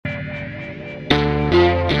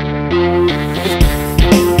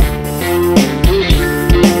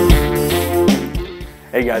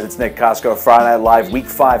Hey guys, it's Nick Kosko, Friday Night Live, Week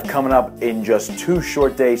 5 coming up in just 2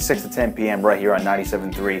 short days, 6 to 10 p.m. right here on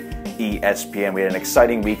 97.3 ESPN. We had an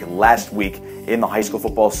exciting week last week in the high school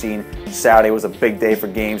football scene. Saturday was a big day for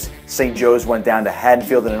games. St. Joe's went down to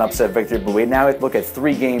Haddonfield in an upset victory, but we now have to look at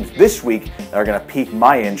 3 games this week that are going to pique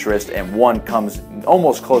my interest, and one comes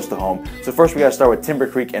almost close to home. So first we got to start with Timber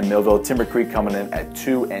Creek and Millville. Timber Creek coming in at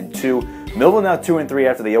 2-2. Millville now 2-3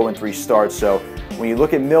 after the 0-3 start, so when you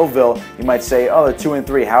look at Millville, you might say, oh, they're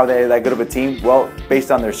 2-3. How are they that good of a team? Well,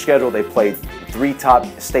 based on their schedule, they played 3 top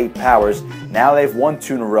state powers. Now they've won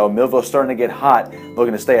 2 in a row. Millville's starting to get hot,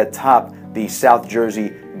 looking to stay atop the South Jersey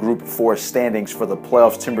Group 4 standings for the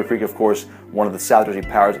playoffs. Timber Creek, of course, one of the South Jersey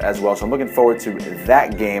powers as well. So I'm looking forward to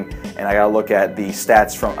that game, and I got to look at the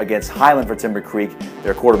stats from against Highland for Timber Creek.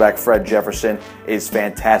 Their quarterback, Fred Jefferson, is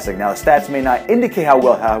fantastic. Now, the stats may not indicate how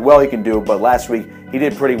well he can do, but last week he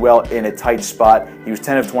did pretty well in a tight spot. He was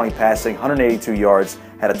 10 of 20 passing, 182 yards,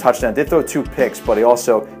 had a touchdown, did throw 2 picks, but he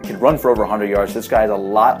also can run for over 100 yards. This guy has a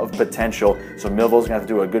lot of potential, so Millville's going to have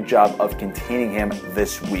to do a good job of containing him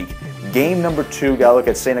this week. Game number 2, got to look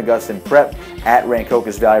at St. Augustine Prep at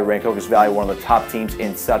Rancocas Valley. Rancocas Valley, one of the top teams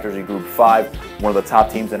in South Jersey Group 5, one of the top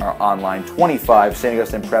teams in our online 25. St.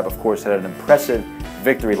 Augustine Prep, of course, had an impressive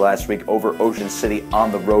victory last week over Ocean City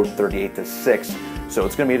on the road, 38-6. So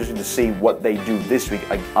it's going to be interesting to see what they do this week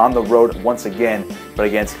on the road once again, but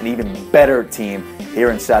against an even better team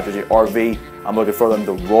here in South Jersey, RV. I'm looking for them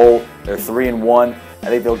to roll. They're 3-1. I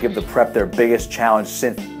think they'll give the Prep their biggest challenge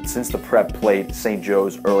since the Prep played St.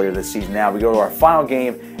 Joe's earlier this season. Now we go to our final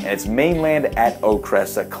game, and it's Mainland at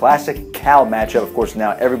Oakcrest, a classic Cal matchup. Of course,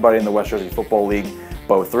 now everybody in the West Jersey Football League,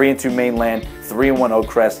 both 3-2 Mainland, 3-1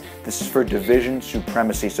 Oakcrest. This is for division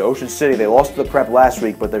supremacy. So Ocean City, they lost to the Prep last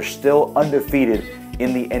week, but they're still undefeated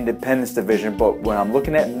in the Independence Division. But when I'm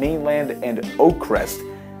looking at Mainland and Oakcrest,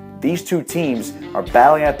 these 2 teams are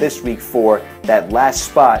battling out this week for that last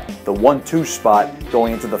spot, the 1-2 spot,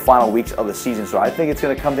 going into the final weeks of the season. So I think it's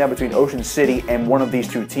going to come down between Ocean City and one of these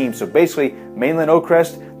 2 teams. So basically, Mainland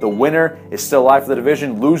Oakcrest, the winner is still alive for the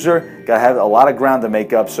division. Loser, got to have a lot of ground to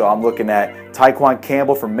make up. So I'm looking at Tyquan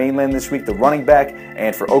Campbell for Mainland this week, the running back.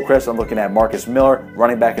 And for Oakcrest, I'm looking at Marcus Miller,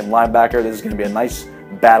 running back and linebacker. This is going to be a nice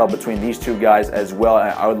battle between these 2 guys as well.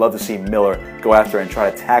 And I would love to see Miller go after and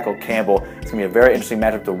try to tackle Campbell. It's going to be a very interesting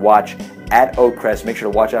matchup to watch at Oakcrest. Make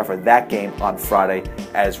sure to watch out for that game on Friday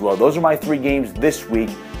as well. Those are my 3 games this week,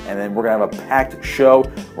 and then we're going to have a packed show.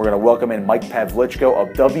 We're going to welcome in Mike Pavlichko of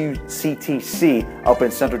WCTC up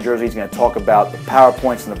in Central Jersey. He's going to talk about the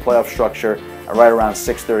PowerPoints and the playoff structure right around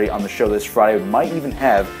 6:30 on the show this Friday. We might even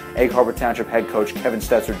have Egg Harbor Township head coach Kevin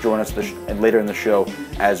Stetzer join us later in the show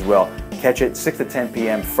as well. Catch it 6 to 10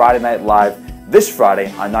 p.m. Friday Night Live this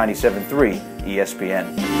Friday on 97.3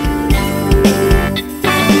 ESPN.